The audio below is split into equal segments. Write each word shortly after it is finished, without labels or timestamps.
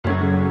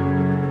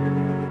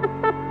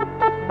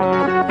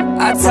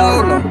I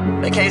told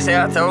them. They can't say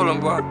I told them,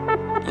 boy.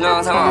 You know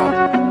what I'm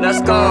talking about?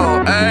 Let's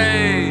go,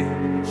 ayy.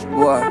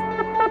 What?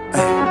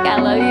 I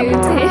love you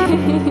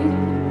too.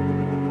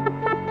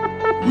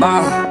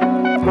 Ma.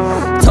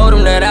 Told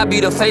him that I be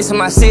the face of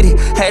my city.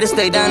 Had to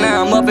stay down,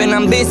 now I'm up and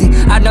I'm busy.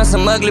 I done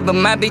some ugly, but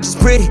my bitch is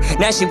pretty.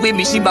 Now she with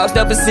me, she bossed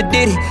up as a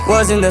ditty.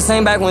 Wasn't the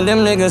same back when them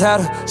niggas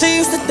had her. She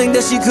used to think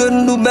that she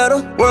couldn't do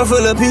better. World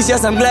full of peace,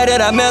 yes, I'm glad that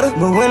I met her.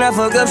 But when I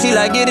fuck up, she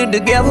like, get it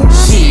together.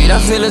 Shit, I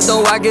feel as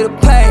though I get a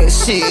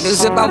pass. Shit,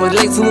 as if I was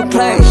late to a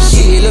class.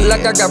 Shit, look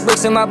like I got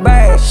bricks in my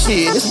bag.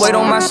 Shit, this weight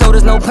on my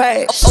shoulders, no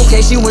pad.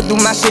 Okay, she went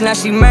through my shit, now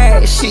she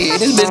mad. Shit,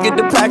 this bitch get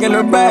the pack in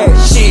her bag.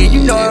 Shit,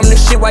 you know I'm the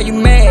shit, why you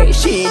mad?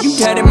 Shit, you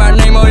tatted my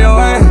name on your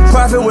hand.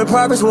 Profit with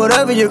purpose,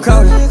 whatever you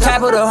call it.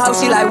 Top of the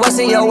house, she like, what's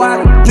in your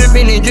wallet?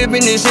 Drippin' and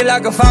drippin' this shit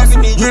like a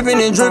faucet. Drippin'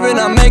 and drippin',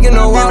 I'm making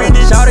a wallet.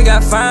 Shawty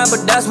got fine,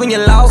 but that's when you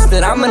lost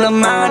it. I'm in the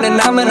mind and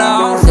I'm in the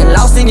office.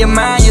 Lost in your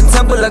mind, your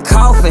temple a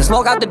coffin.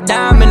 Smoke out the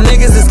diamond,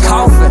 niggas is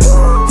coughing.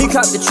 He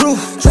caught the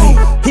truth,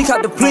 he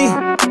caught the plea.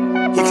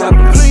 He caught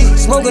the plea.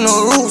 Smoking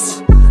on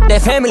roots,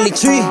 that family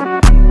tree.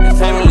 That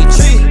family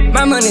tree.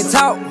 My money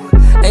talk,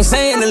 ain't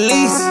saying the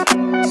least.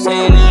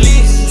 Saying the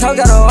least. Talk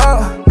out a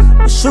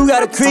wall, shoe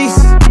got a crease.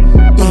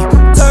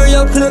 Turn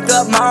your click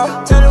up,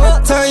 MAW.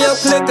 Turn your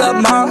click up,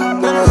 MAW.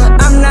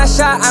 I'm not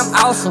shy, I'm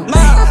awesome.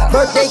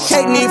 Birthday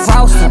cake need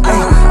frosting.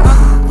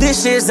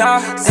 This shit's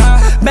ours.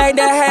 Bag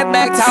that hat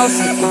back, toss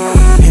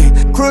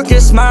it.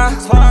 Crooked smile.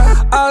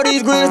 All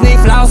these grills need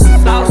flossing.